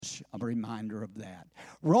reminder of that.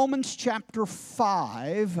 Romans chapter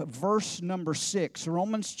 5, verse number 6.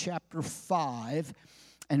 Romans chapter 5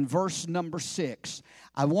 and verse number 6.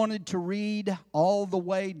 I wanted to read all the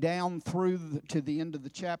way down through to the end of the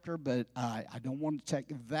chapter, but I don't want to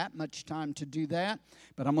take that much time to do that.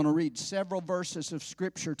 But I'm going to read several verses of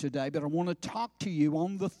Scripture today, but I want to talk to you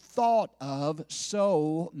on the thought of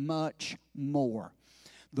so much more.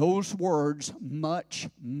 Those words, much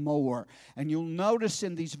more. And you'll notice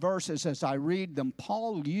in these verses as I read them,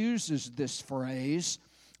 Paul uses this phrase,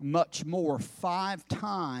 much more, 5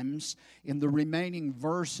 times in the remaining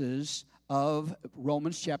verses of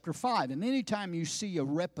Romans chapter 5. And anytime you see a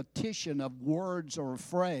repetition of words or a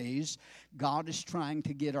phrase, God is trying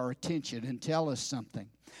to get our attention and tell us something.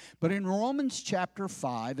 But in Romans chapter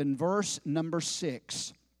 5 and verse number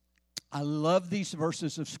 6, I love these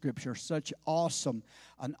verses of Scripture. Such an awesome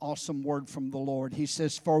word from the Lord. He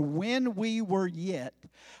says, "For when we were yet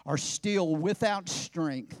are still without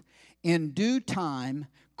strength, in due time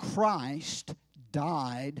Christ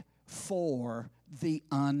died for the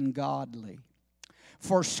ungodly.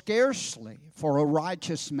 For scarcely for a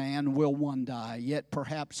righteous man will one die, yet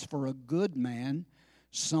perhaps for a good man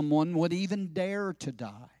someone would even dare to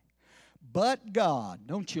die. But God,"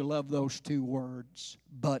 don't you love those 2 words?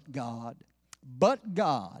 But God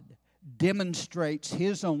demonstrates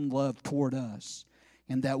His own love toward us,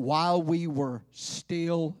 in that while we were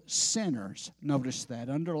still sinners, notice that,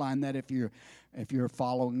 underline that if you're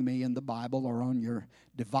following me in the Bible or on your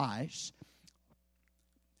device,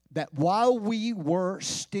 that while we were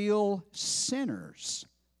still sinners,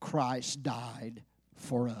 Christ died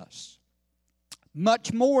for us.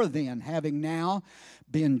 Much more then, having now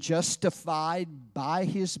been justified by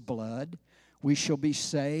His blood, we shall be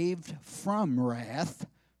saved from wrath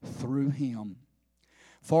through Him.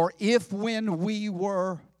 For if when we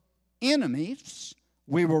were enemies,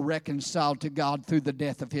 we were reconciled to God through the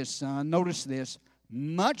death of His Son, notice this,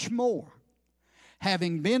 much more,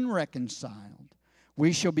 having been reconciled,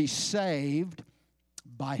 we shall be saved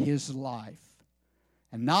by His life.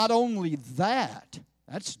 And not only that,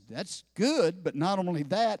 that's good, but not only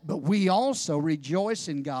that, but we also rejoice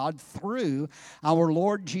in God through our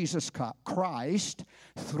Lord Jesus Christ,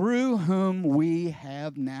 through whom we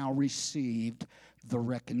have now received the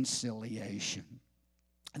reconciliation.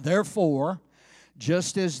 Therefore,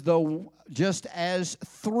 just as through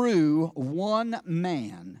one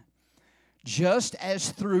man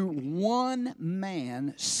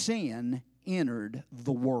sin entered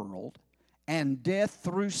the world, and death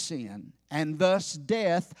through sin, and thus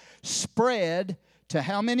death spread to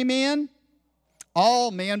how many men?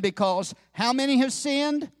 All men, because how many have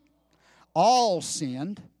sinned? All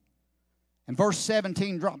sinned. And verse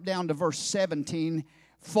 17, drop down to verse 17.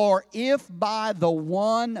 For if by the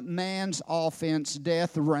one man's offense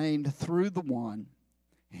death reigned through the one,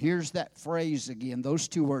 here's that phrase again, those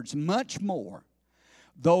 2 words, much more,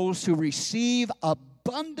 those who receive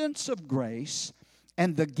abundance of grace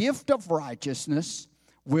and the gift of righteousness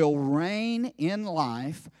will reign in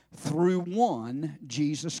life through one,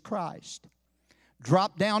 Jesus Christ.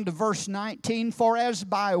 Drop down to verse 19. For as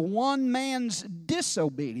by one man's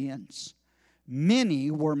disobedience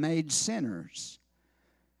many were made sinners,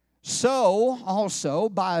 so also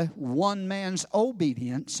by one man's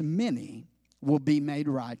obedience many will be made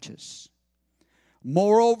righteous.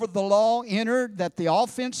 Moreover, the law entered that the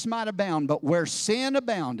offense might abound, but where sin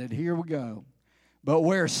abounded, here we go, but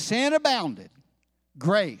where sin abounded,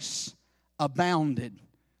 grace abounded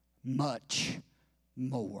much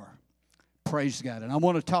more. Praise God. And I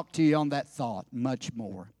want to talk to you on that thought, much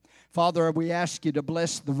more. Father, we ask you to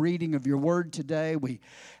bless the reading of your word today. We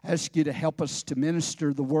ask you to help us to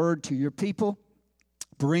minister the word to your people.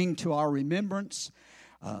 Bring to our remembrance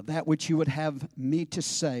that which you would have me to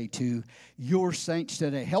say to your saints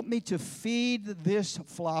today. Help me to feed this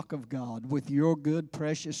flock of God with your good,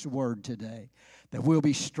 precious word today, that we'll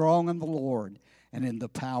be strong in the Lord and in the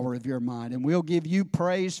power of your might. And we'll give you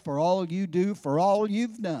praise for all you do, for all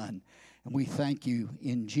you've done. And we thank you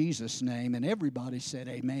in Jesus' name. And everybody said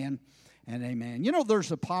amen and amen. You know,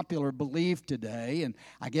 there's a popular belief today, and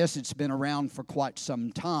I guess it's been around for quite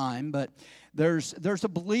some time, but there's a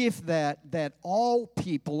belief that all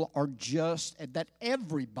people are just, that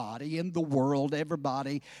everybody in the world,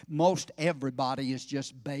 most everybody is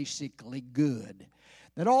just basically good.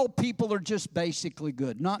 That all people are just basically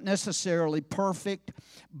good. Not necessarily perfect,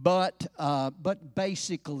 but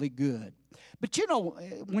basically good. But you know,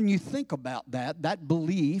 when you think about that, that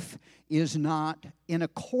belief is not in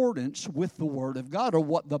accordance with the Word of God or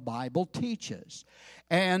what the Bible teaches.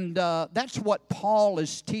 And that's what Paul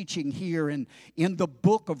is teaching here in the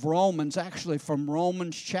book of Romans, actually from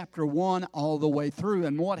Romans chapter 1 all the way through.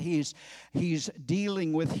 And what he's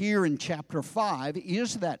dealing with here in chapter 5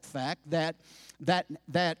 is that fact that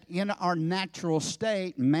in our natural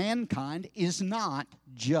state, mankind is not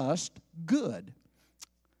just good.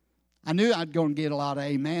 I knew I'd go and get a lot of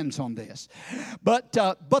amens on this. But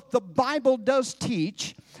the Bible does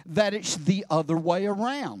teach that it's the other way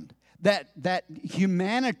around. That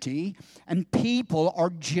humanity and people are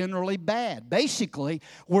generally bad. Basically,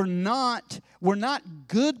 we're not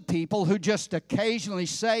good people who just occasionally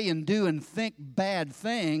say and do and think bad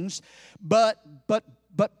things, but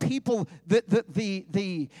people,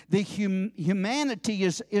 humanity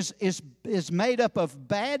is made up of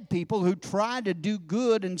bad people who try to do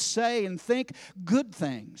good and say and think good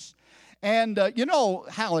things. And you know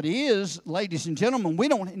how it is, ladies and gentlemen.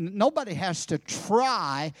 Nobody has to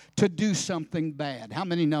try to do something bad. How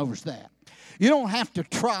many knows that? You don't have to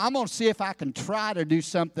try. I'm going to see if I can try to do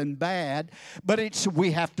something bad, but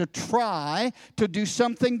we have to try to do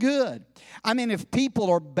something good. I mean, if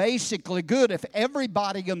people are basically good, if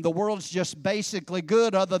everybody in the world's just basically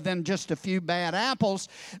good other than just a few bad apples,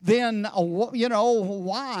 then, you know,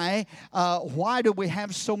 why do we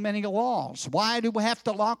have so many laws? Why do we have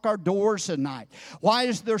to lock our doors at night? Why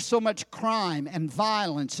is there so much crime and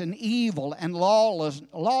violence and evil and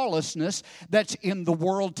lawlessness that's in the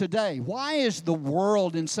world today? Why is the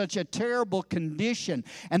world in such a terrible condition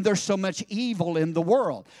and there's so much evil in the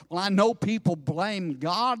world? Well, I know people blame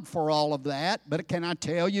God for all of that, but can I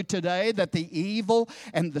tell you today that the evil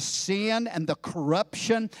and the sin and the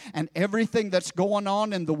corruption and everything that's going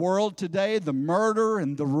on in the world today, the murder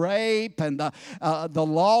and the rape and the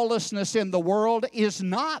lawlessness in the world is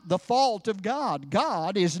not the fault of God.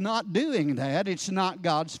 God is not doing that. It's not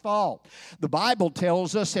God's fault. The Bible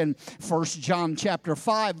tells us in 1 John chapter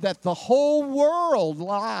 5 that the whole world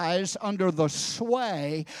lies under the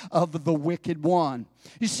sway of the wicked one.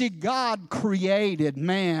 You see, God created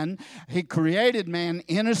man. He created man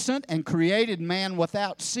innocent and created man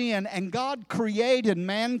without sin. And God created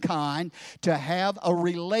mankind to have a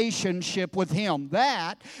relationship with Him.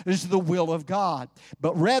 That is the will of God.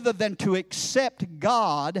 But rather than to accept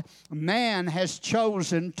God, man has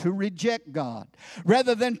chosen to reject God.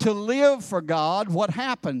 Rather than to live for God, what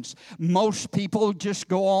happens? Most people just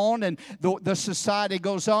go on and the society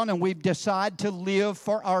goes on and we decide to live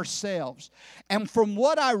for ourselves. And from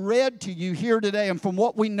what I read to you here today and from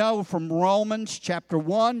what we know from Romans chapter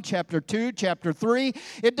 1, chapter 2, chapter 3,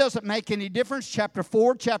 it doesn't make any difference. Chapter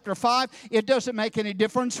 4, chapter 5, it doesn't make any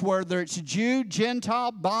difference whether it's Jew,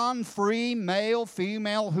 Gentile, bond, free, male,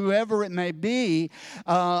 female, whoever it may be.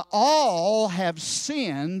 All have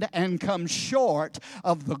sinned and come short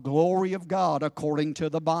of the glory of God according to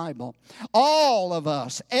the Bible. All of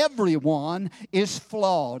us, everyone is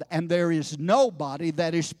flawed, and there is nobody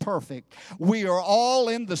that is perfect. We are all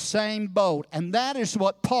in the same boat. And that is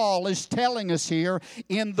what Paul is telling us here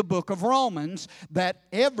in the book of Romans, that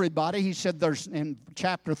everybody, he said there's in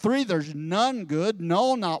chapter 3, there's none good,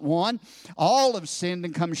 no, not one. All have sinned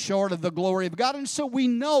and come short of the glory of God. And so we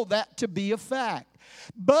know that to be a fact.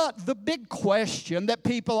 But the big question that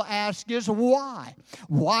people ask is why?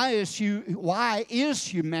 Why is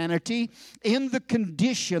humanity in the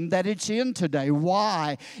condition that it's in today?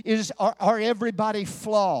 Why are everybody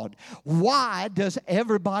flawed? Why does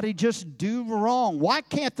everybody just do wrong? Why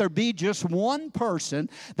can't there be just one person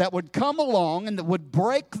that would come along and that would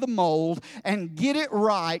break the mold and get it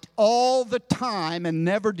right all the time and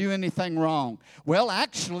never do anything wrong? Well,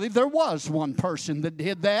 actually, there was one person that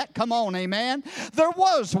did that. Come on, amen? There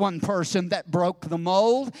was one person that broke the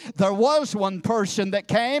mold. There was one person that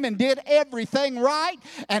came and did everything right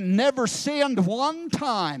and never sinned one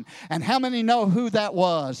time. And how many know who that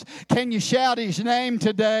was? Can you shout His name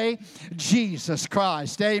today? Jesus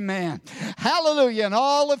Christ. Amen. Hallelujah. In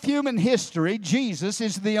all of human history, Jesus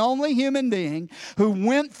is the only human being who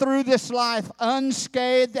went through this life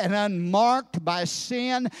unscathed and unmarked by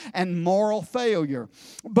sin and moral failure.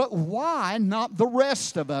 But why not the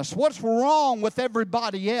rest of us? What's wrong with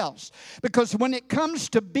everybody else. Because when it comes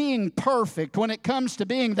to being perfect, when it comes to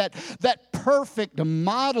being that perfect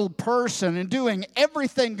model person and doing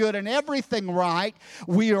everything good and everything right,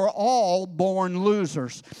 we are all born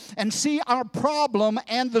losers. And see, our problem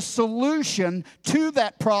and the solution to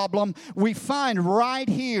that problem we find right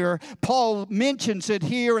here. Paul mentions it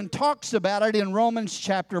here and talks about it in Romans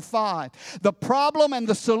chapter 5. The problem and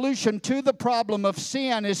the solution to the problem of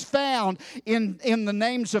sin is found in the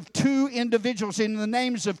names of two individuals, in the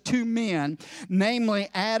names of two men, namely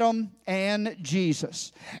Adam and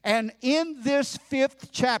Jesus. And in this 5th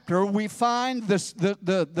chapter, we find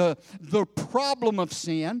the problem of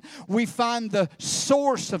sin. We find the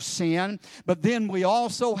source of sin, but then we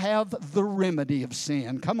also have the remedy of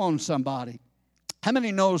sin. Come on, somebody. How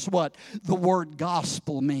many knows what the word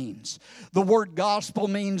gospel means? The word gospel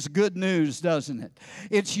means good news, doesn't it?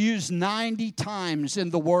 It's used 90 times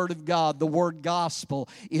in the Word of God. The word gospel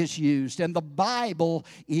is used. And the Bible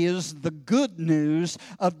is the good news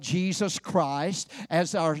of Jesus Christ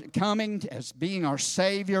as being our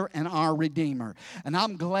Savior and our Redeemer. And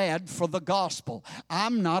I'm glad for the gospel.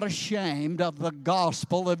 I'm not ashamed of the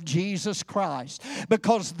gospel of Jesus Christ,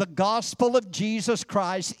 because the gospel of Jesus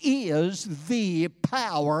Christ is the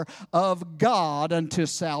power of God unto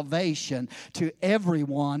salvation to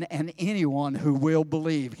everyone and anyone who will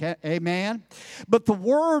believe. Amen? But the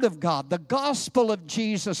Word of God, the gospel of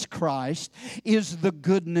Jesus Christ, is the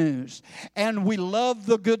good news. And we love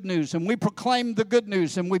the good news, and we proclaim the good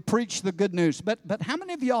news, and we preach the good news. But how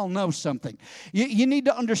many of y'all know something? You need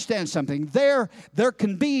to understand something. There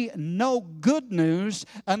can be no good news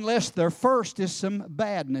unless there first is some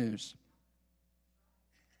bad news.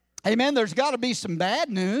 Amen. There's got to be some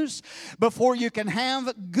bad news before you can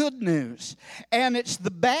have good news. And it's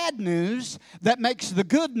the bad news that makes the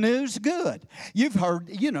good news good. You've heard,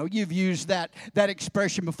 you've used that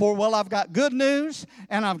expression before. Well, I've got good news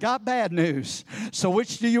and I've got bad news. So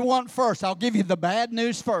which do you want first? I'll give you the bad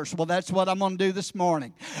news first. Well, that's what I'm going to do this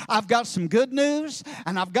morning. I've got some good news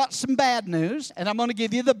and I've got some bad news, and I'm going to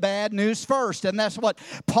give you the bad news first. And that's what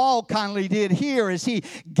Paul kindly did here, is he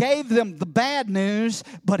gave them the bad news,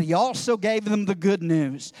 but he also gave them the good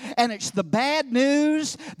news. And it's the bad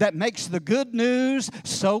news that makes the good news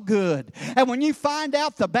so good. And when you find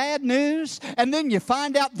out the bad news and then you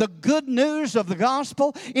find out the good news of the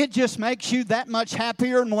gospel, it just makes you that much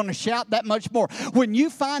happier and want to shout that much more. When you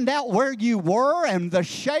find out where you were and the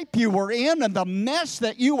shape you were in and the mess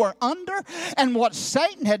that you were under and what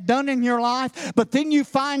Satan had done in your life, but then you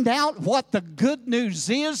find out what the good news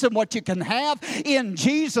is and what you can have in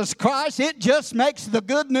Jesus Christ, it just makes the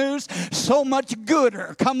good news so much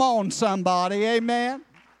gooder. Come on, somebody. Amen.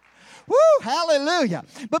 Woo, hallelujah.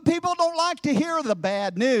 But people don't like to hear the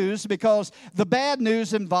bad news, because the bad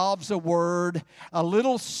news involves a word, a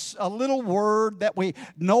little word that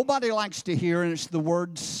nobody likes to hear, and it's the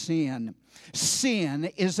word sin.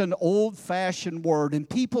 Sin is an old-fashioned word, and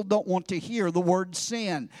people don't want to hear the word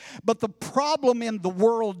sin. But the problem in the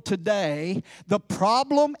world today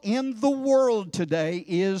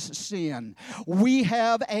is sin. We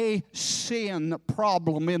have a sin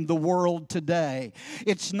problem in the world today.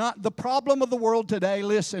 It's not the problem of the world today,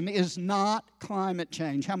 listen, is not climate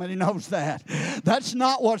change. How many knows that? That's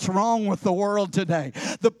not what's wrong with the world today.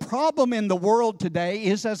 The problem in the world today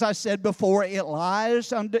is, as I said before, it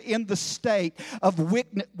lies in the state of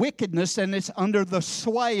wickedness, and it's under the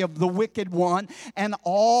sway of the wicked one, and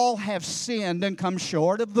all have sinned and come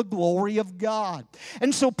short of the glory of God.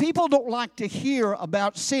 And so people don't like to hear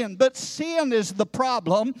about sin, but sin is the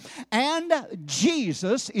problem, and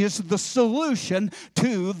Jesus is the solution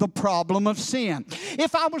to the problem of sin.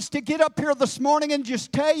 If I was to get up here this morning and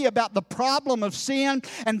just tell you about the problem of sin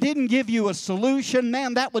and didn't give you a solution,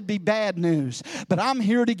 man, that would be bad news. But I'm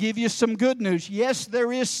here to give you some good news. Yes,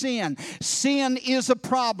 there is sin. Sin is a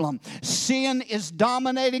problem. Sin is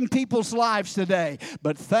dominating people's lives today.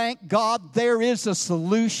 But thank God there is a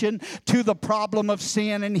solution to the problem of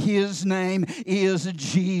sin, and His name is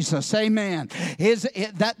Jesus. Amen.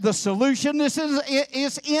 The solution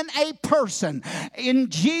is in a person, in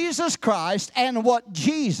Jesus Christ, and what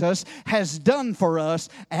Jesus has done for us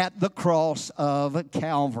at the cross of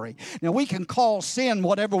Calvary. Now, we can call sin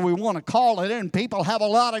whatever we want to call it, and people have a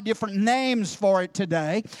lot of different names for it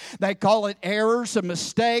today. They call it errors or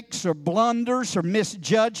mistakes or blunders or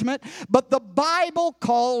misjudgment, but the Bible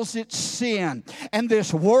calls it sin. And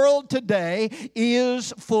this world today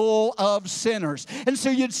is full of sinners. And so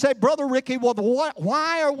you'd say, Brother Ricky, well,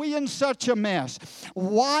 why are we in such a mess?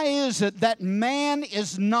 Why is it that mankind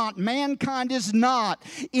is not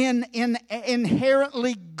in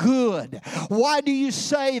inherently good. Why do you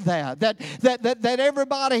say that? That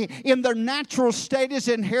everybody in their natural state is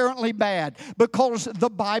inherently bad? Because the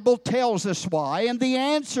Bible tells us why. And the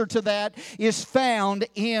answer to that is found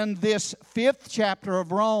in this 5th chapter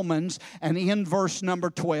of Romans and in verse number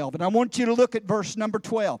 12. And I want you to look at verse number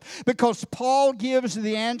 12, because Paul gives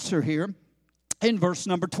the answer here in verse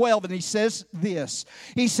number 12, and he says this.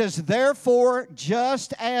 He says, therefore,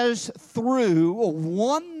 just as through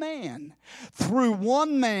one man,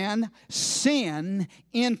 sin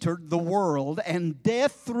entered the world, and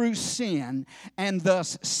death through sin, and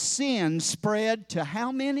thus sin spread to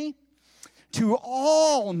how many? To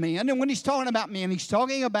all men. And when he's talking about men, he's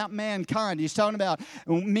talking about mankind. He's talking about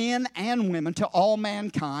men and women, to all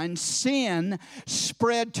mankind. Sin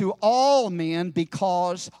spread to all men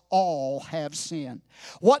because all have sinned.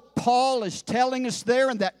 What Paul is telling us there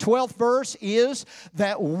in that 12th verse is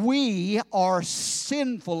that we are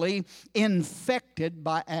sinfully infected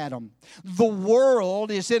by Adam. The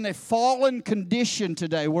world is in a fallen condition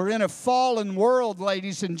today. We're in a fallen world,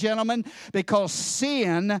 ladies and gentlemen, because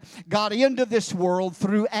sin got into this world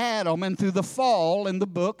through Adam and through the fall in the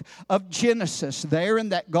book of Genesis, there in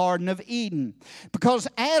that Garden of Eden. Because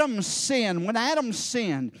Adam sinned, when Adam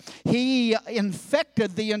sinned, he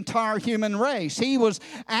infected the entire human race. He was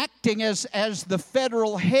acting as the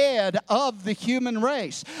federal head of the human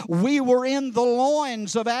race. We were in the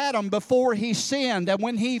loins of Adam before he sinned, and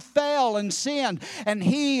when he fell and sinned, and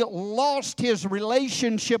he lost his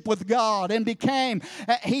relationship with God and became,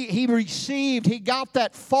 he got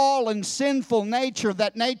that fallen, sinful nature,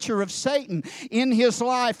 that nature of Satan in his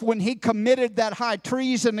life when he committed that high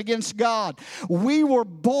treason against God. We were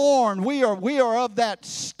born, we are of that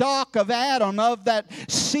stock of Adam, of that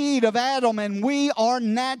seed of Adam, and we are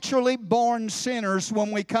naturally born sinners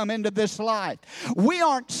when we come into this life. We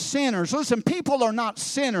aren't sinners. Listen, people are not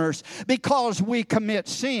sinners because we commit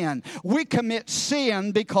sin. We commit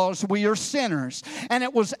sin because we are sinners. And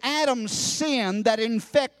it was Adam's sin that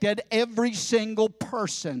infected every single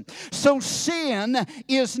person. So sin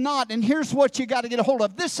is not, and here's what you got to get a hold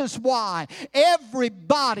of. This is why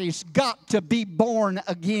everybody's got to be born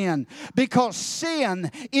again. Because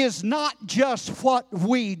sin is not just what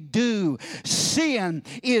we do. Sin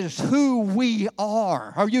is who we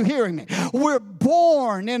are. Are you hearing me? We're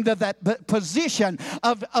born into that position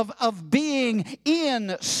of being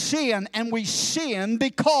in sin, and we sin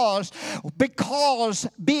because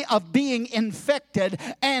of being infected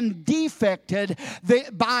and defected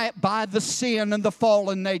by the sin and the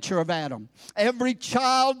fallen nature of Adam. Every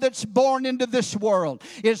child that's born into this world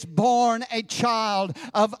is born a child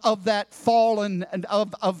of that fallen,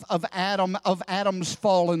 of Adam's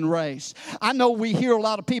fallen race. I know we hear a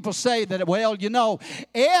lot of people say that, well, you know,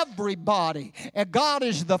 everybody, God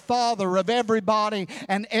is the Father of everybody,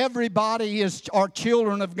 and everybody are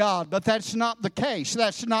children of God. But that's not the case.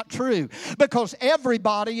 That's not true, because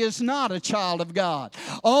everybody is not a child of God.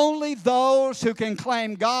 Only those who can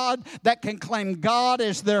claim God, that can claim God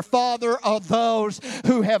as their Father, are those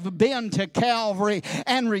who have been to Calvary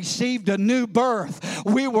and received a new birth.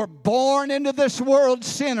 We were born into this world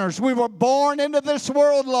sinners. We were born into this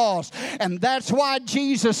world lost. And that's why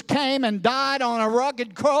Jesus came and died on a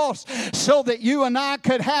rugged cross, so that you and I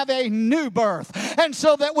could have a new birth, and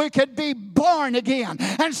so that we could be born again,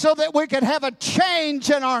 and so that we could have a change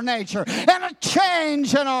in our nature and a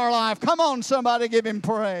change in our life. Come on, somebody, give him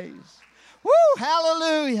praise. Woo,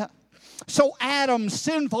 hallelujah. So Adam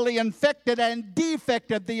sinfully infected and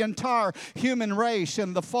defected the entire human race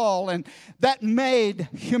in the fall, and that made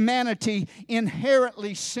humanity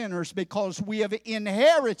inherently sinners, because we have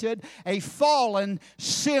inherited a fallen,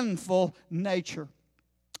 sinful nature.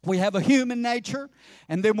 We have a human nature,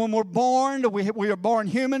 and then when we're born, we are born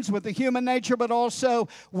humans with a human nature, but also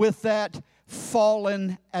with that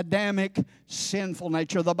fallen, Adamic, sinful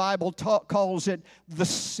nature. The Bible calls it the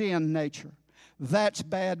sin nature. That's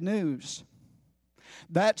bad news.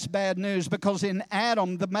 That's bad news, because in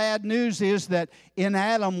Adam, the bad news is that in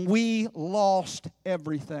Adam we lost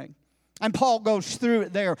everything. And Paul goes through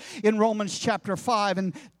it there in Romans chapter 5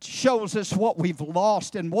 and shows us what we've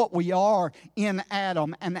lost and what we are in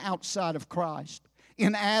Adam and outside of Christ.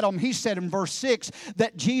 In Adam, he said in verse 6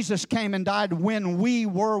 that Jesus came and died when we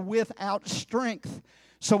were without strength.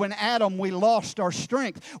 So in Adam, we lost our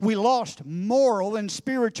strength. We lost moral and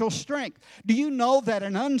spiritual strength. Do you know that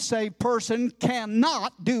an unsaved person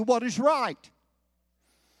cannot do what is right?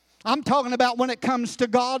 I'm talking about when it comes to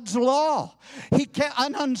God's law.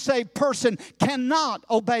 An unsaved person cannot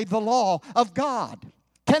obey the law of God,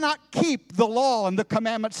 cannot keep the law and the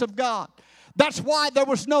commandments of God. That's why there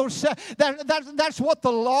was no, that's what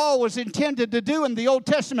the law was intended to do in the Old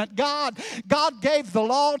Testament. God gave the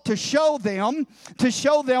law to show them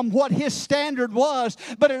what His standard was,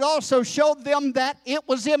 but it also showed them that it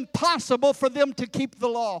was impossible for them to keep the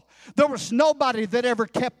law. There was nobody that ever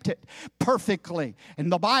kept it perfectly.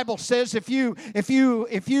 And the Bible says if you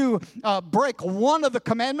break one of the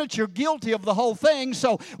commandments, you're guilty of the whole thing.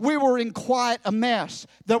 So we were in quite a mess.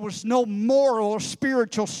 There was no moral or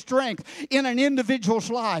spiritual strength in an individual's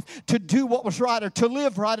life to do what was right or to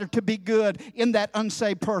live right or to be good in that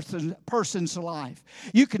unsaved person's life.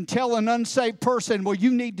 You can tell an unsaved person, well,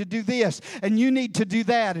 you need to do this and you need to do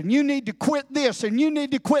that and you need to quit this and you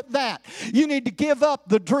need to quit that. You need to give up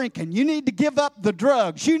the drinking. You need to give up the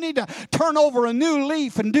drugs. You need to turn over a new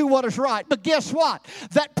leaf and do what is right. But guess what?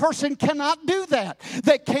 That person cannot do that.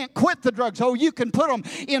 They can't quit the drugs. Oh, you can put them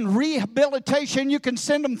in rehabilitation. You can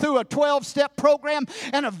send them through a 12-step program,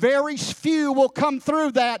 and a very few will come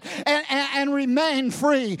through that and remain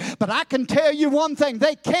free. But I can tell you one thing,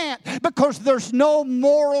 they can't, because there's no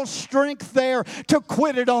moral strength there to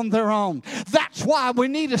quit it on their own. That's why we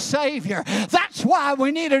need a Savior. That's why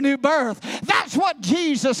we need a new birth. That's what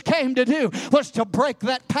Jesus came to do, was to break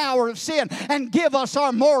that power of sin and give us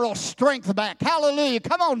our moral strength back. Hallelujah.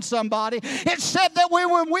 Come on, somebody. It said that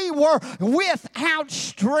when we were without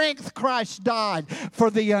strength, Christ died for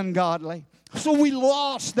the ungodly. So we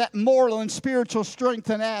lost that moral and spiritual strength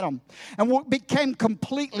in Adam, and we became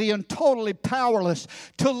completely and totally powerless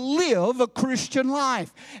to live a Christian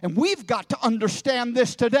life. And we've got to understand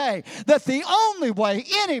this today, that the only way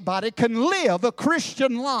anybody can live a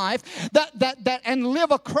Christian life and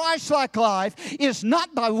live a Christ-like life is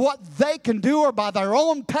not by what they can do or by their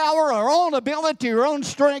own power or own ability or own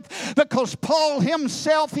strength, because Paul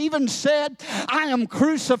himself even said, I am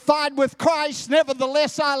crucified with Christ,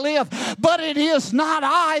 nevertheless I live, but it is not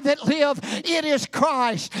I that live, it is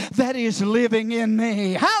Christ that is living in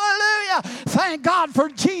me. Hallelujah. Thank God for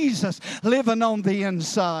Jesus living on the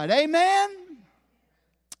inside. Amen.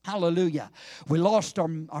 Hallelujah. We lost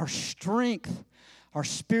our strength, our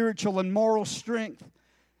spiritual and moral strength.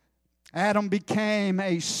 Adam became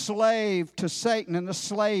a slave to Satan and a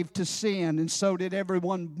slave to sin, and so did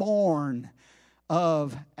everyone born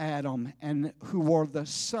of Adam and who were the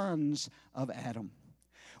sons of Adam.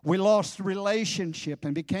 We lost relationship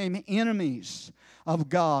and became enemies of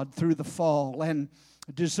God through the fall and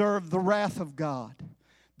deserved the wrath of God.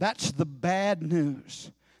 That's the bad news.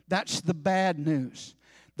 That's the bad news.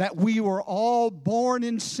 That we were all born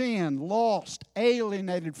in sin, lost,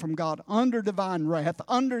 alienated from God, under divine wrath,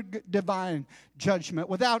 under divine judgment,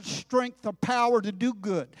 without strength or power to do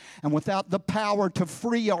good, and without the power to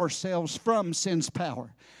free ourselves from sin's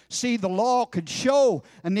power. See, the law could show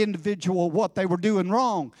an individual what they were doing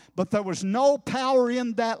wrong, but there was no power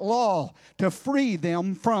in that law to free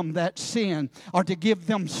them from that sin or to give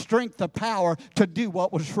them strength or power to do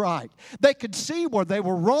what was right. They could see where they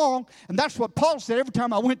were wrong, and that's what Paul said. Every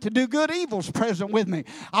time I went to do good, evil's present with me.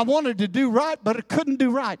 I wanted to do right, but I couldn't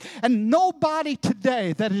do right. And nobody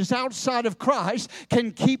today that is outside of Christ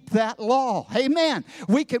can keep that law. Amen.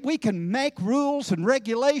 We can make rules and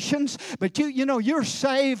regulations, but you're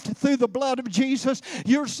saved through the blood of Jesus.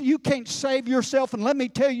 You can't save yourself, and let me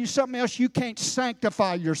tell you something else, you can't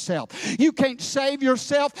sanctify yourself. You can't save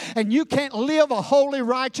yourself, and you can't live a holy,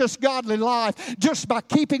 righteous, godly life just by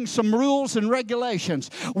keeping some rules and regulations.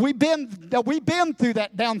 We've been through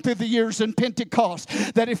that down through the years in Pentecost,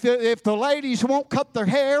 that if the ladies won't cut their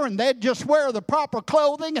hair and they'd just wear the proper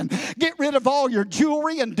clothing and get rid of all your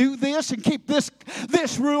jewelry and do this and keep this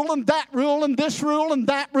rule and that rule and this rule and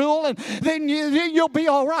that rule, and then you'll be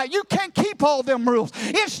all right. You can't keep all them rules.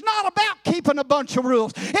 It's not about keeping a bunch of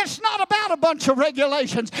rules. It's not about a bunch of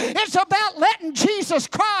regulations. It's about letting Jesus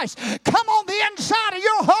Christ come on the inside of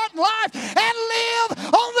your heart and life and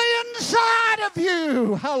live on the inside of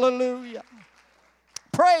you. Hallelujah.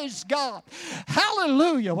 Praise God.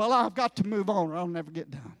 Hallelujah. Well, I've got to move on or I'll never get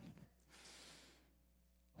done.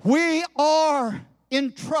 We are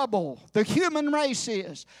in trouble. The human race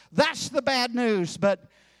is. That's the bad news. But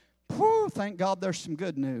thank God there's some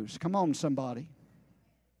good news. Come on, somebody.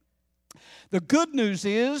 The good news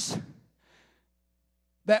is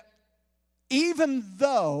that even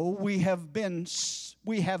though we have been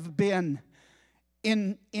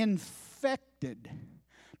infected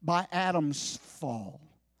by Adam's fall,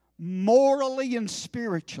 morally and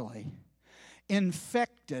spiritually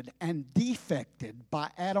infected and defected by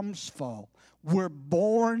Adam's fall, we're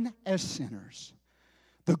born as sinners.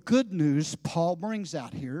 The good news Paul brings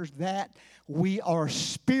out here is that we are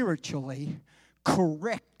spiritually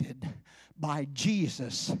corrected by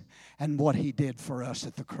Jesus and what He did for us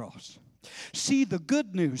at the cross. See, the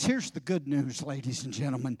good news, here's the good news, ladies and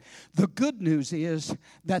gentlemen. The good news is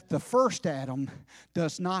that the first Adam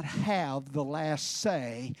does not have the last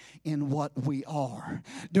say in what we are.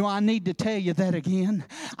 Do I need to tell you that again?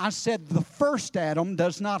 I said the first Adam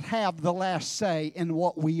does not have the last say in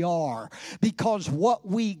what we are. Because what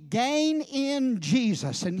we gain in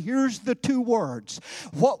Jesus, and here's the two words,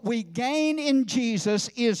 what we gain in Jesus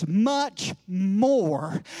is much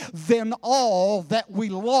more than all that we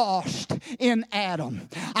lost in Adam.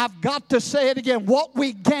 I've got to say it again. What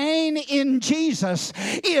we gain in Jesus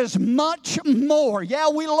is much more. Yeah,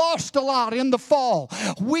 we lost a lot in the fall.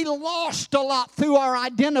 We lost a lot through our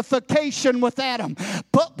identification with Adam.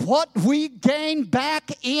 But what we gain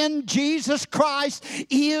back in Jesus Christ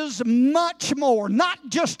is much more. Not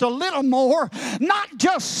just a little more, not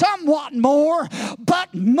just somewhat more,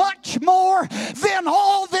 but much more than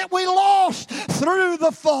all that we lost through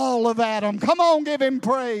the fall of Adam. Come on, give him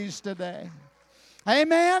praise today.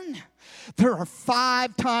 Amen. There are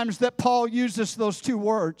 5 times that Paul uses those two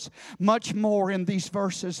words, much more, in these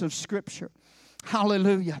verses of Scripture.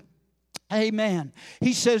 Hallelujah. Amen.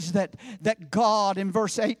 He says that God, in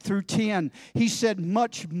verse 8 through 10, he said,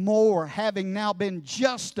 much more, having now been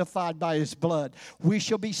justified by his blood, we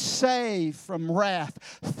shall be saved from wrath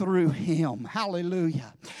through him.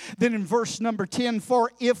 Hallelujah. Then in verse number 10,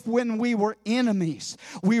 for if when we were enemies,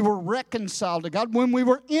 we were reconciled to God. When we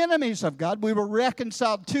were enemies of God, we were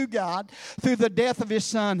reconciled to God through the death of his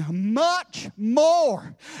Son. Much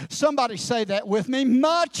more. Somebody say that with me.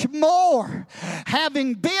 Much more.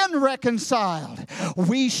 Having been reconciled,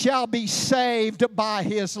 we shall be saved by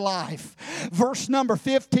his life. Verse number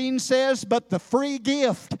 15 says, but the free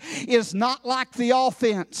gift is not like the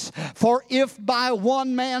offense. For if by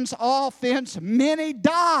one man's offense many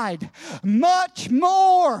died, much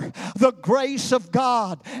more the grace of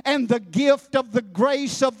God and the gift of the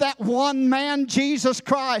grace of that one man, Jesus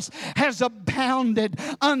Christ, has abounded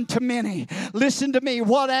unto many. Listen to me.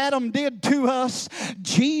 What Adam did to us,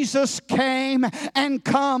 Jesus came and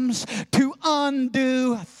comes to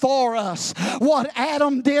undo for us. What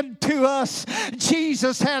Adam did to us,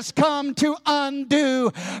 Jesus has come to undo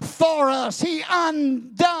for us. He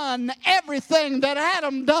undone everything that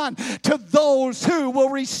Adam done to those who will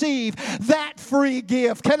receive that free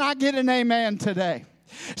gift. Can I get an amen today?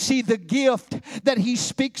 See, the gift that he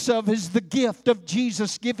speaks of is the gift of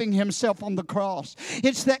Jesus giving himself on the cross.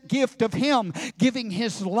 It's that gift of him giving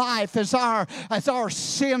his life as our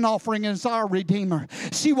sin offering, as our Redeemer.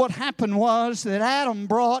 See, what happened was that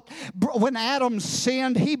when Adam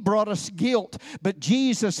sinned, he brought us guilt, but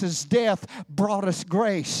Jesus' death brought us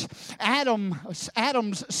grace.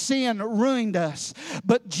 Adam's sin ruined us,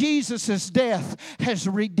 but Jesus' death has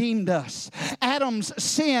redeemed us. Adam's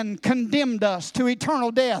sin condemned us to eternal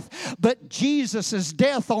death, but Jesus'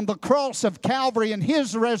 death on the cross of Calvary and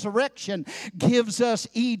his resurrection gives us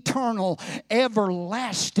eternal,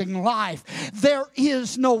 everlasting life. There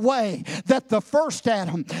is no way that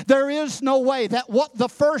what the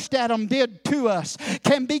first Adam did to us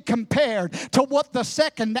can be compared to what the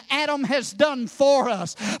second Adam has done for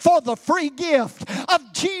us. For the free gift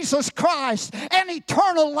of Jesus Christ and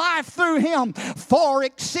eternal life through him far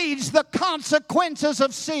exceeds the consequences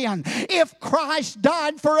of sin. If Christ died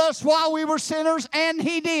for us while we were sinners, and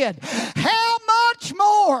he did, how much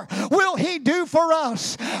more will he do for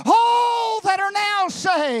us? All that are now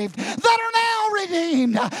saved, that are now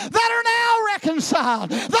redeemed, that are now reconciled,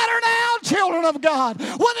 that are now children of God. When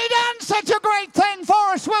he done such a great thing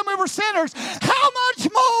for us when we were sinners, how much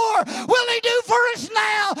more will he do for us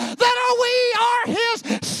now that we are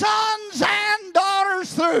his sons and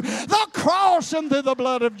daughters through the cross and through the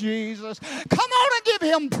blood of Jesus? Come on and give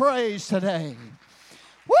him praise today.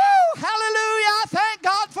 Woo! Hallelujah! Thank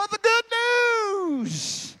God for the good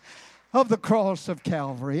news of the cross of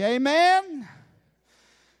Calvary. Amen?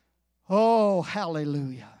 Oh,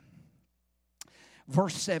 hallelujah.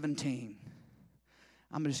 Verse 17.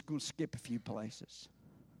 I'm just going to skip a few places.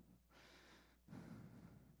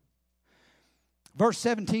 Verse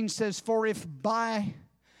 17 says, for if by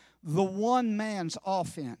the one man's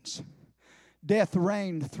offense death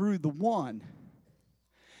reigned through the one.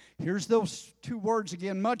 Here's those two words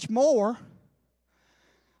again, much more.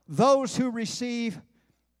 Those who receive,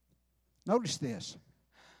 notice this,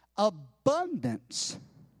 abundance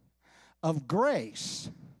of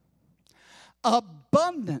grace.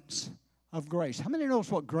 Abundance of grace. How many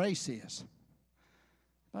knows what grace is?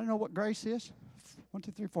 Anybody know what grace is? 1,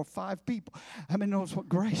 2, 3, 4, 5 people. How many knows what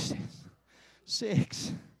grace is?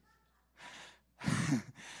 6.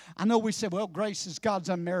 I know we said, well, grace is God's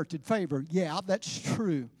unmerited favor. Yeah, that's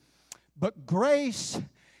true. But grace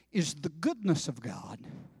is the goodness of God,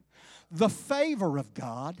 the favor of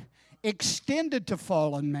God extended to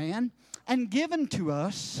fallen man and given to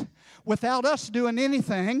us without us doing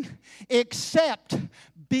anything except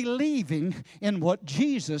believing in what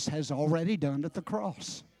Jesus has already done at the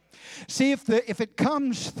cross. See, if it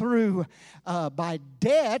comes through by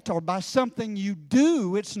debt or by something you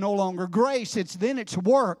do, it's no longer grace. It's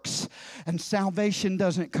works. And salvation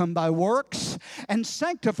doesn't come by works. And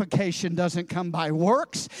sanctification doesn't come by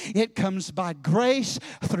works. It comes by grace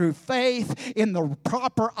through faith in the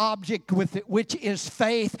proper object with it, which is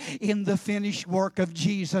faith in the finished work of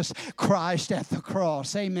Jesus Christ at the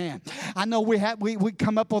cross. Amen. I know we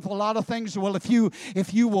come up with a lot of things. Well, if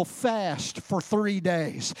you will fast for 3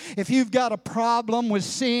 days, if you've got a problem with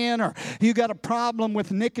sin, or you got a problem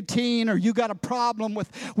with nicotine, or you got a problem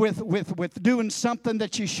with doing something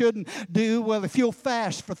that you shouldn't do, well, if you'll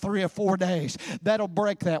fast for 3 or 4 days, that'll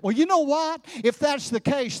break that. Well, you know what? If that's the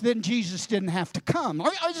case, then Jesus didn't have to come.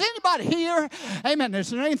 Is anybody here? Amen.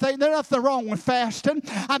 There's nothing wrong with fasting.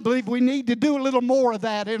 I believe we need to do a little more of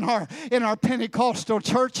that in our Pentecostal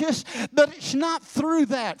churches, but it's not through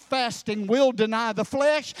that. Fasting will deny the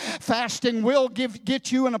flesh. Fasting will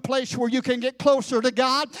get you in a place where you can get closer to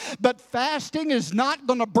God, but fasting is not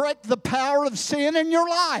going to break the power of sin in your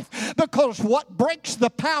life, because what breaks the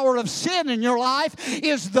power of sin in your life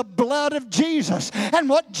is the blood of Jesus, and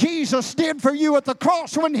what Jesus did for you at the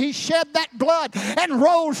cross when He shed that blood and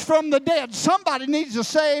rose from the dead. Somebody needs to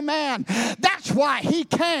say amen. That's why He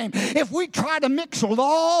came. If we try to mix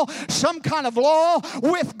law, some kind of law,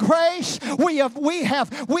 with grace, we have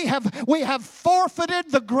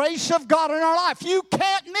forfeited the grace of God in our life. You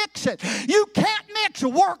can't mix it. You can't mix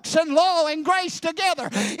works and law and grace together.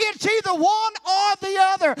 It's either one or the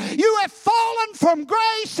other. You have fallen from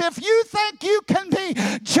grace if you think you can be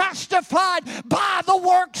justified by the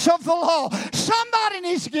works of the law. Somebody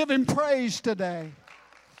needs to give Him praise today.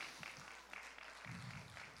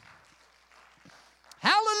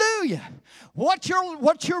 Hallelujah. What's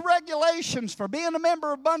your regulations for being a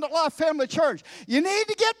member of Abundant Life Family Church? You need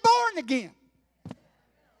to get born again.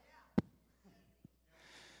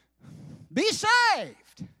 Be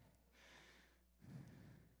saved.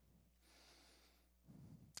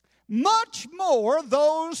 Much more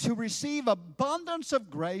those who receive abundance of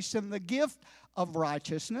grace and the gift of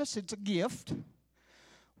righteousness, it's a gift,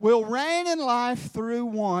 will reign in life through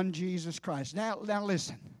one, Jesus Christ. Now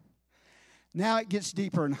listen. Now it gets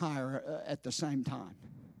deeper and higher at the same time.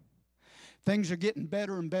 Things are getting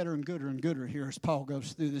better and better and gooder here as Paul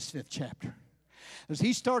goes through this 5th chapter. As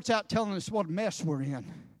he starts out telling us what mess we're in,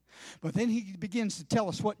 but then he begins to tell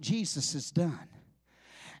us what Jesus has done.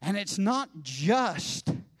 And it's not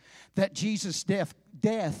just that Jesus'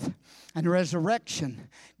 death and resurrection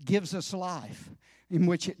gives us life, in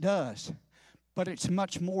which it does, but it's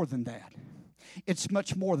much more than that. It's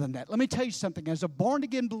much more than that. Let me tell you something. As a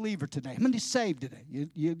born-again believer today, how many saved today?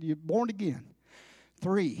 You're born again.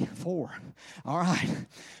 3, 4. All right.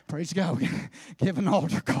 Praise God. Give an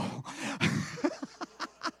altar call.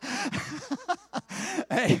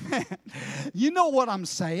 Amen. You know what I'm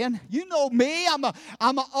saying. You know me. I'm an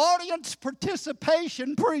audience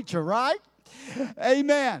participation preacher, right?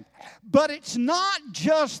 Amen. But it's not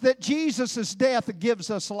just that Jesus' death gives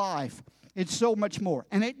us life. It's so much more.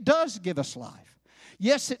 And it does give us life.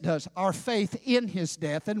 Yes, it does. Our faith in His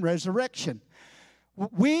death and resurrection.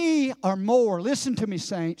 We are more. Listen to me,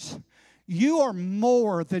 saints. You are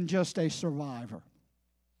more than just a survivor.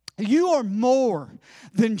 You are more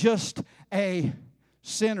than just a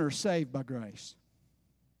sinner saved by grace.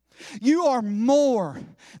 You are more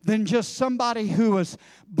than just somebody who was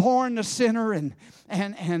born a sinner and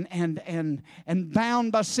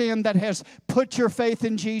bound by sin, that has put your faith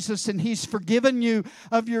in Jesus and He's forgiven you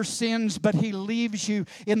of your sins, but He leaves you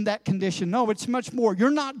in that condition. No, it's much more.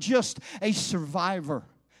 You're not just a survivor,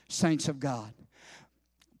 saints of God.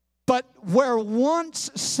 But where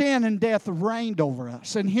once sin and death reigned over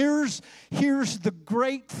us, and here's the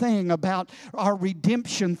great thing about our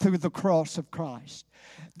redemption through the cross of Christ,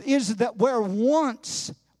 is that where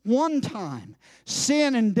once, one time,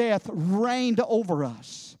 sin and death reigned over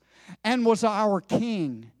us and was our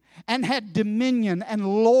king and had dominion and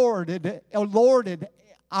lorded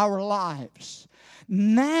our lives.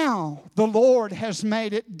 Now the Lord has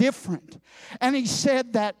made it different. And He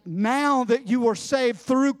said that now that you are saved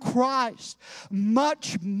through Christ,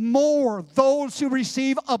 much more those who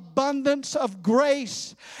receive abundance of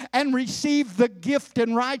grace and receive the gift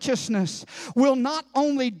and righteousness will not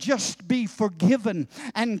only just be forgiven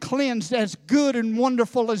and cleansed, as good and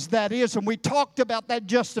wonderful as that is. And we talked about that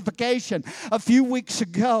justification a few weeks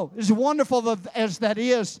ago. As wonderful as that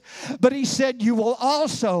is. But He said you will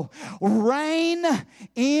also reign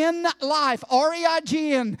in life.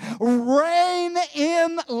 R-E-I-G-N. Reign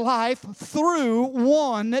in life through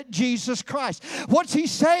one Jesus Christ. What's he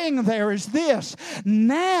saying there is this.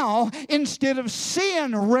 Now, instead of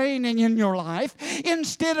sin reigning in your life,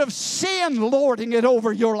 instead of sin lording it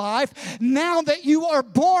over your life, now that you are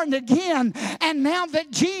born again, and now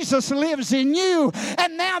that Jesus lives in you,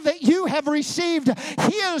 and now that you have received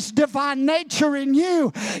his divine nature in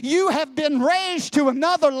you, you have been raised to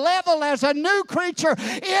another level as a new creature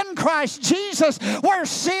in Christ Jesus, where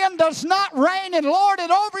sin does not reign and lord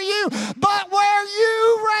it over you, but where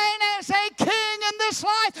you reign as a king in this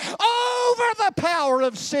life over the power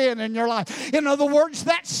of sin in your life. In other words,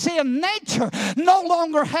 that sin nature no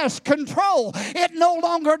longer has control. It no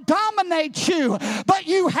longer dominates you, but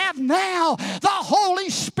you have now the Holy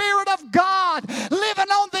Spirit of God living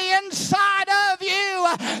on the inside of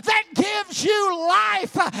you that gives you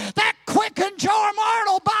life, that quickens your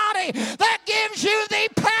mortal body, that gives you the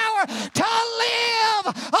power to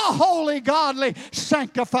live a holy, godly,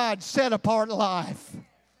 sanctified, set-apart life.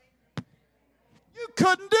 You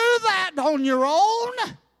couldn't do that on your own.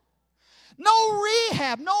 No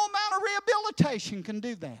rehab, no amount of rehabilitation can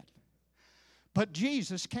do that. But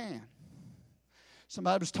Jesus can.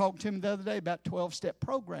 Somebody was talking to me the other day about 12-step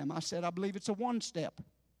program. I said, I believe it's a one-step.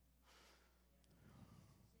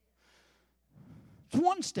 It's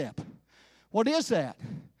one step. What is that?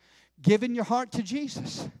 Giving your heart to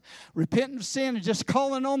Jesus, repenting of sin and just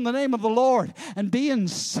calling on the name of the Lord and being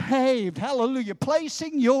saved. Hallelujah.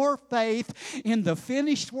 Placing your faith in the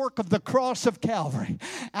finished work of the cross of Calvary.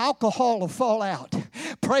 Alcohol will fall out.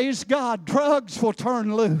 Praise God. Drugs will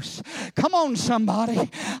turn loose. Come on, somebody.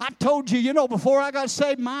 I told you, before I got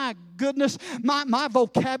saved, my goodness, my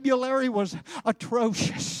vocabulary was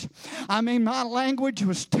atrocious. I mean, my language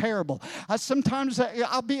was terrible. Sometimes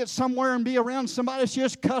I'll be at somewhere and be around somebody that's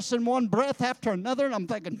just cussing one breath after another, and I'm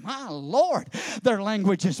thinking, my Lord, their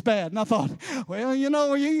language is bad. And I thought, well, you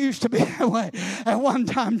used to be that way at one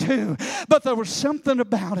time too. But there was something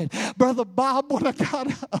about it. Brother Bob, when I got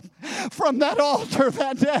up from that altar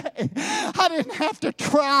that day, I didn't have to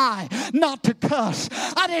try not to cuss.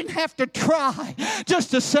 I didn't have to try just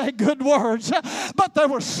to say good words. But there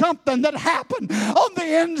was something that happened on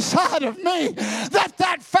the inside of me,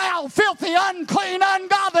 that foul, filthy, unclean,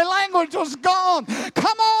 ungodly language was gone.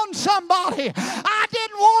 Come on, somebody. I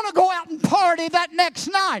didn't want to go out and party that next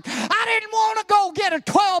night. I didn't want to go get a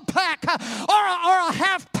 12-pack or a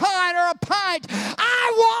half pint or a pint.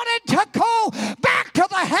 I wanted to go back to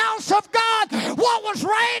the house of God. What was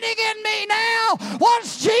reigning in me now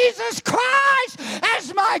was Jesus Christ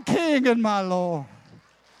as my King and my Lord.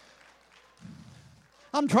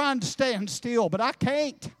 I'm trying to stand still, but I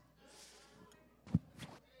can't.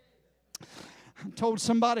 I told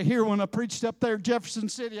somebody here when I preached up there in Jefferson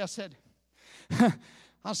City, I said,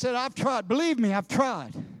 I've tried. Believe me, I've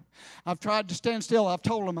tried. I've tried to stand still. I've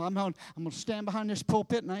told them I'm going to stand behind this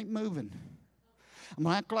pulpit and I ain't moving. I'm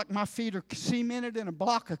going to act like my feet are cemented in a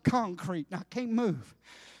block of concrete and I can't move.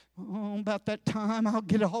 Oh, about that time, I'll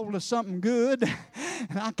get a hold of something good,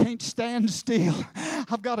 and I can't stand still.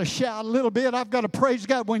 I've got to shout a little bit. I've got to praise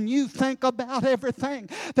God. When you think about everything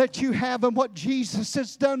that you have and what Jesus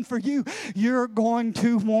has done for you, you're going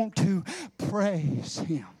to want to praise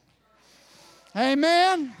Him.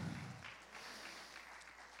 Amen?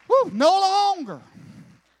 Woo, no longer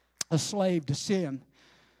a slave to sin.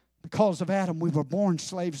 Because of Adam, we were born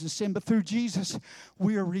slaves to sin, but through Jesus,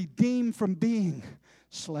 we are redeemed from being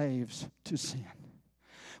slaves to sin.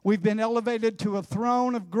 We've been elevated to a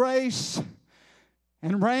throne of grace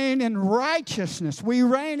and reign in righteousness. We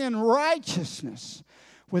reign in righteousness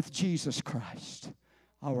with Jesus Christ,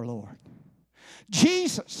 our Lord.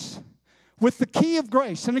 Jesus, with the key of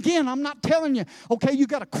grace. And again, I'm not telling you, okay, you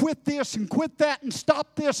got to quit this and quit that and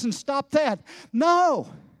stop this and stop that. No.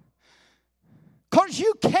 Because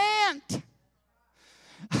you can't.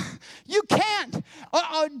 You can't.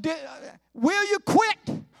 Will you quit?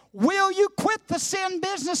 Will you quit the sin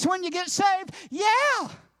business when you get saved? Yeah.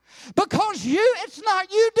 Because it's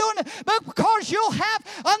not you doing it, but because you'll have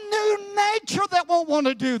a new nature that won't want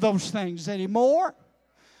to do those things anymore.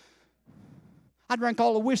 I drink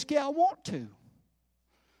all the whiskey I want to.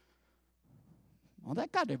 Well,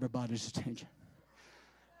 that got everybody's attention.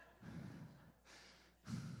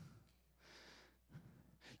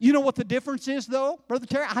 You know what the difference is, though, Brother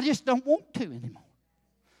Terry? I just don't want to anymore.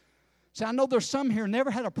 See, I know there's some here who never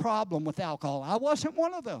had a problem with alcohol. I wasn't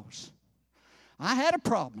one of those. I had a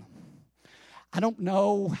problem. I don't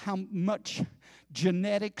know how much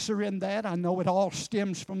genetics are in that. I know it all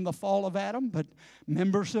stems from the fall of Adam, but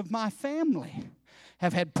members of my family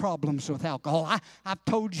have had problems with alcohol. I've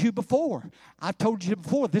told you before.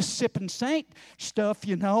 This sipping saint stuff,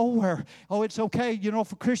 where, it's okay,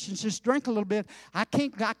 for Christians just drink a little bit. I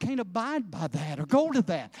can't abide by that or go to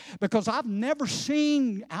that because I've never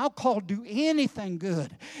seen alcohol do anything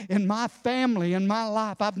good in my family, in my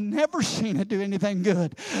life. I've never seen it do anything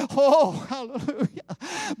good. Oh, hallelujah.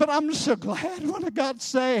 But I'm so glad when I got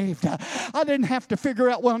saved, I didn't have to figure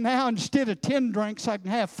out, well, now instead of 10 drinks, I can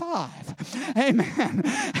have 5. Amen.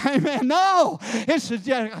 Amen. No.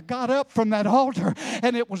 I got up from that altar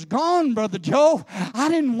and it was gone, Brother Joe. I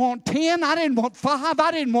didn't want 10. I didn't want 5.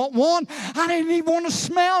 I didn't want 1. I didn't even want the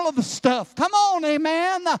smell of the stuff. Come on,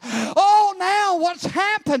 amen. Oh, now what's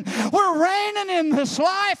happened? We're reigning in this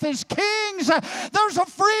life as kings. There's a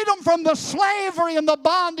freedom from the slavery and the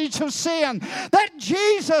bondage of sin that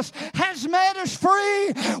Jesus has made us free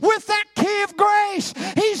with that key of grace.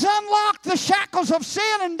 He's unlocked the shackles of sin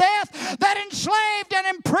and death that enslaved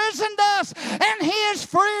and imprisoned us, and He has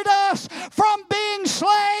freed us from being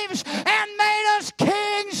slaves and made us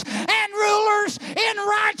kings and rulers in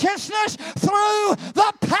righteousness through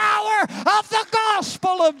the power of the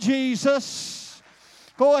gospel of Jesus.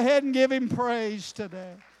 Go ahead and give Him praise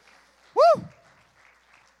today. Woo!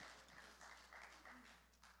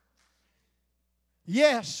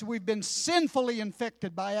 Yes, we've been sinfully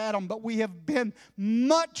infected by Adam, but we have been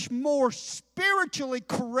much more spiritually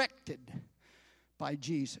corrected by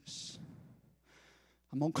Jesus.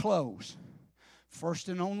 I'm going to close. First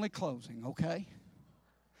and only closing, okay?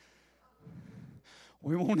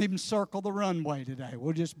 We won't even circle the runway today.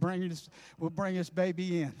 We'll just bring this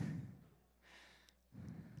baby in.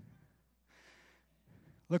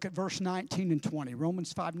 Look at verse 19 and 20.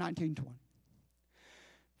 Romans 5:19, 20.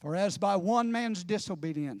 For as by one man's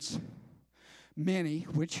disobedience, many,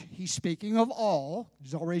 which he's speaking of all,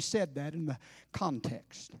 he's already said that in the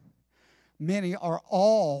context, many are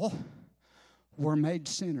all were made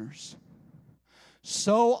sinners.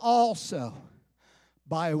 So also,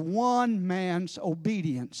 by one man's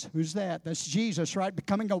obedience, who's that? That's Jesus, right?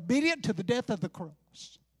 Becoming obedient to the death of the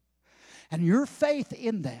cross. And your faith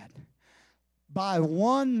in that, by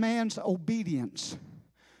one man's obedience,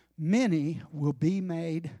 many will be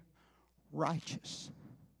made righteous.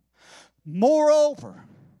 Moreover,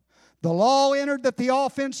 the law entered that the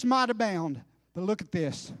offense might abound. But look at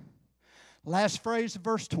this. Last phrase of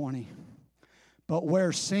verse 20. But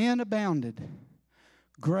where sin abounded,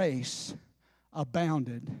 grace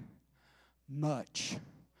abounded much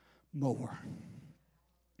more.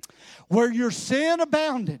 Where your sin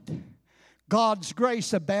abounded, God's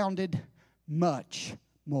grace abounded much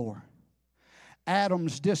more.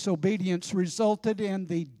 Adam's disobedience resulted in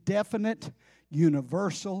the definite,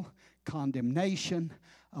 universal condemnation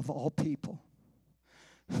of all people.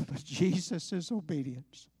 But Jesus'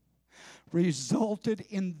 obedience resulted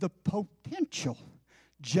in the potential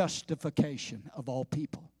justification of all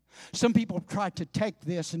people. Some people try to take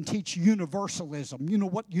this and teach universalism. You know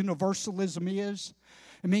what universalism is?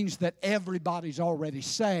 It means that everybody's already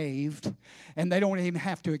saved and they don't even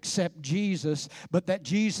have to accept Jesus, but that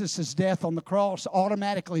Jesus' death on the cross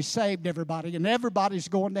automatically saved everybody and everybody's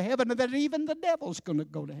going to heaven, and that even the devil's going to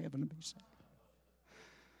go to heaven and be saved.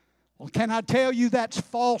 Well, can I tell you that's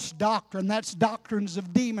false doctrine? That's doctrines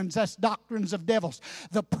of demons. That's doctrines of devils.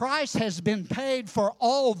 The price has been paid for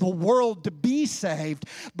all the world to be saved,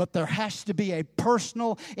 but there has to be a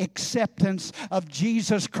personal acceptance of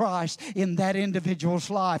Jesus Christ in that individual's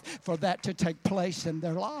life for that to take place in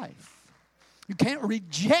their life. You can't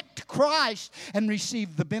reject Christ and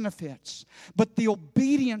receive the benefits. But the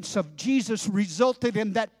obedience of Jesus resulted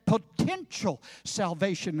in that potential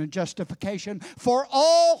salvation and justification for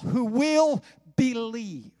all who will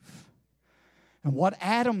believe. And what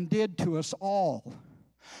Adam did to us all,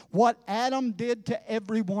 what Adam did to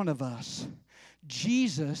every one of us,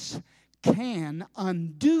 Jesus can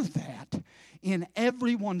undo that in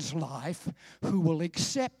everyone's life who will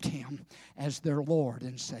accept Him as their Lord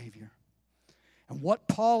and Savior. And what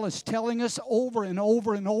Paul is telling us over and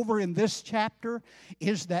over and over in this chapter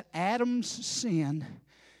is that Adam's sin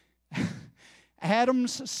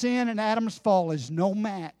and Adam's fall is no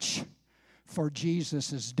match for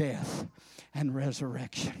Jesus' death and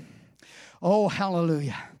resurrection. Oh,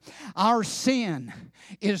 hallelujah. Our sin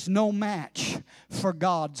is no match for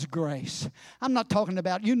God's grace. I'm not talking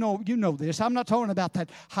about, you know this, I'm not talking about that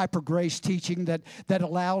hyper grace teaching that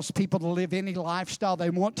allows people to live any lifestyle they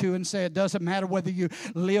want to and say it doesn't matter whether you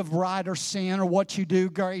live right or sin or what you do,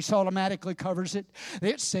 grace automatically covers it.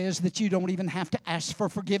 It says that you don't even have to ask for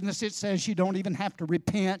forgiveness. It says you don't even have to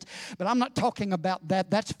repent. But I'm not talking about that.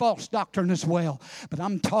 That's false doctrine as well. But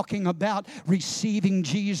I'm talking about receiving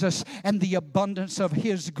Jesus and the abundance of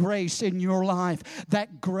His grace in your life.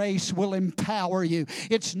 That grace will empower you.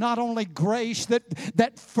 It's not only grace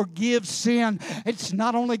that forgives sin. It's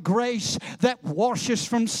not only grace that washes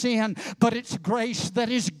from sin, but it's grace that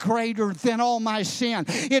is greater than all my sin.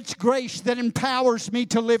 It's grace that empowers me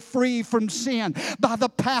to live free from sin by the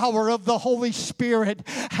power of the Holy Spirit.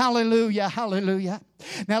 Hallelujah, hallelujah.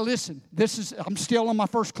 Now listen, I'm still on my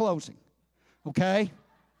first closing, okay?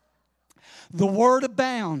 The word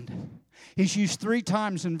abound is used 3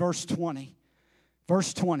 times in verse 20.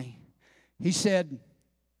 Verse 20, he said,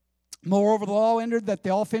 moreover, the law entered that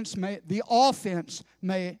the offense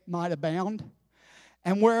might abound.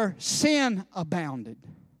 And where sin abounded,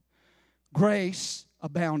 grace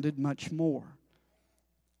abounded much more.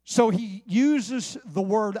 So he uses the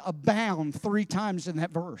word abound 3 times in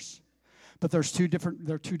that verse. But there are two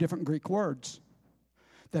different Greek words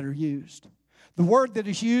that are used. The word that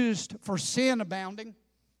is used for sin abounding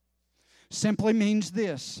simply means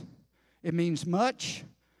this. It means much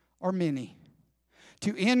or many.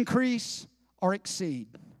 To increase or exceed.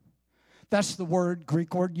 That's the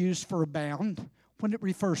Greek word used for abound when it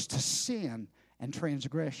refers to sin and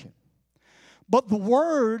transgression. But the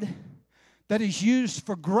word that is used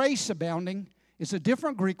for grace abounding is a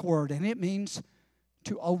different Greek word, and it means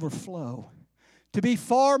to overflow. To be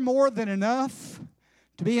far more than enough.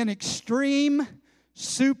 To be an extreme,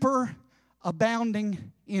 super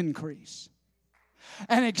abounding increase.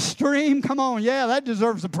 An extreme, come on, yeah, that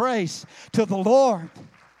deserves a praise to the Lord.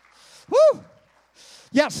 Woo!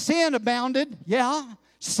 Yeah, sin abounded, yeah.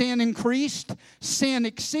 Sin increased, sin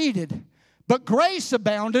exceeded. But grace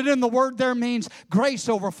abounded, and the word there means grace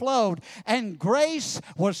overflowed. And grace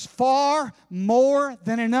was far more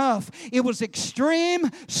than enough. It was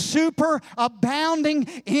extreme, super abounding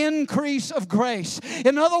increase of grace.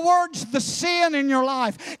 In other words, the sin in your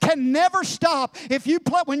life can never stop.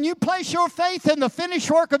 When you place your faith in the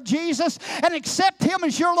finished work of Jesus and accept Him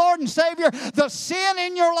as your Lord and Savior, the sin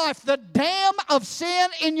in your life, the dam of sin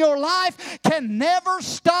in your life can never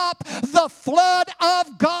stop the flood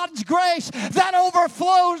of God's grace that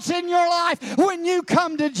overflows in your life when you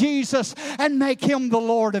come to Jesus and make Him the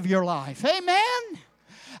Lord of your life. Amen?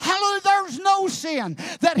 Hallelujah. There's no sin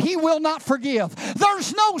that He will not forgive.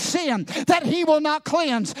 There's no sin that He will not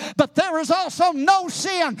cleanse. But there is also no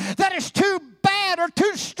sin that is too bad or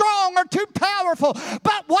too strong or too powerful.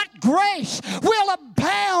 But what grace will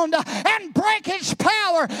abound and break its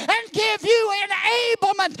power and give you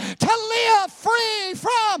enablement to live free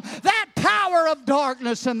from that power of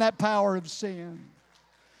darkness and that power of sin.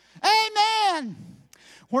 Amen.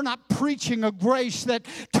 We're not preaching a grace that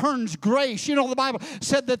turns grace. You know, the Bible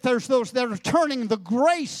said that there's those that are turning the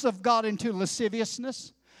grace of God into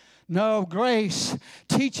lasciviousness. No, grace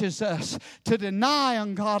teaches us to deny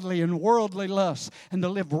ungodly and worldly lusts and to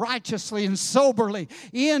live righteously and soberly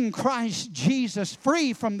in Christ Jesus,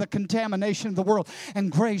 free from the contamination of the world. And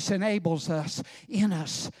grace enables us, in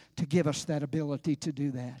us, to give us that ability to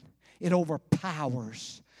do that. It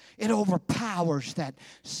overpowers that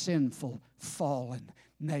sinful, fallen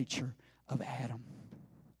nature of Adam.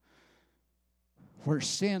 Where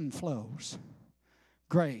sin flows,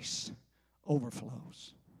 grace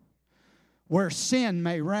overflows. Where sin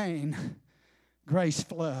may reign, grace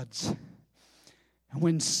floods. And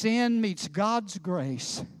when sin meets God's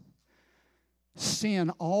grace, sin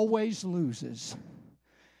always loses,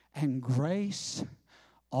 and grace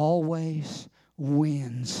always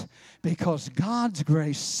wins, because God's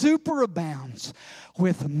grace superabounds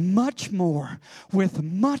with much more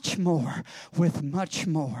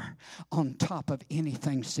on top of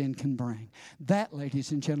anything sin can bring. That, ladies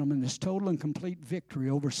and gentlemen, is total and complete victory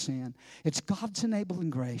over sin. It's God's enabling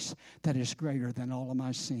grace that is greater than all of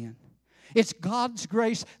my sin. It's God's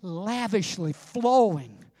grace lavishly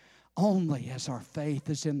flowing only as our faith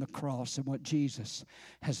is in the cross and what Jesus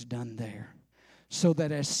has done there. So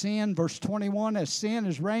that as sin, verse 21, as sin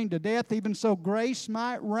has reigned to death, even so grace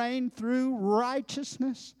might reign through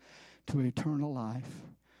righteousness to eternal life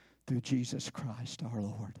through Jesus Christ our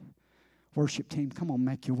Lord. Worship team, come on,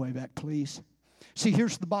 make your way back, please. See,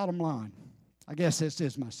 here's the bottom line. I guess this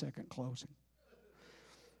is my second closing.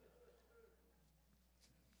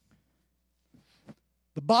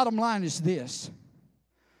 The bottom line is this.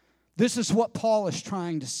 This is what Paul is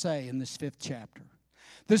trying to say in this 5th chapter.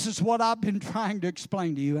 This is what I've been trying to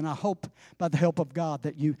explain to you, and I hope by the help of God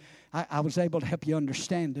that I was able to help you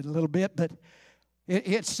understand it a little bit, but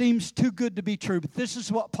it seems too good to be true. But this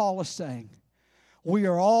is what Paul is saying. We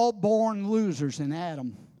are all born losers in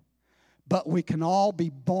Adam, but we can all be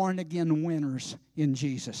born again winners in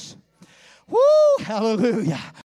Jesus. Woo! Hallelujah.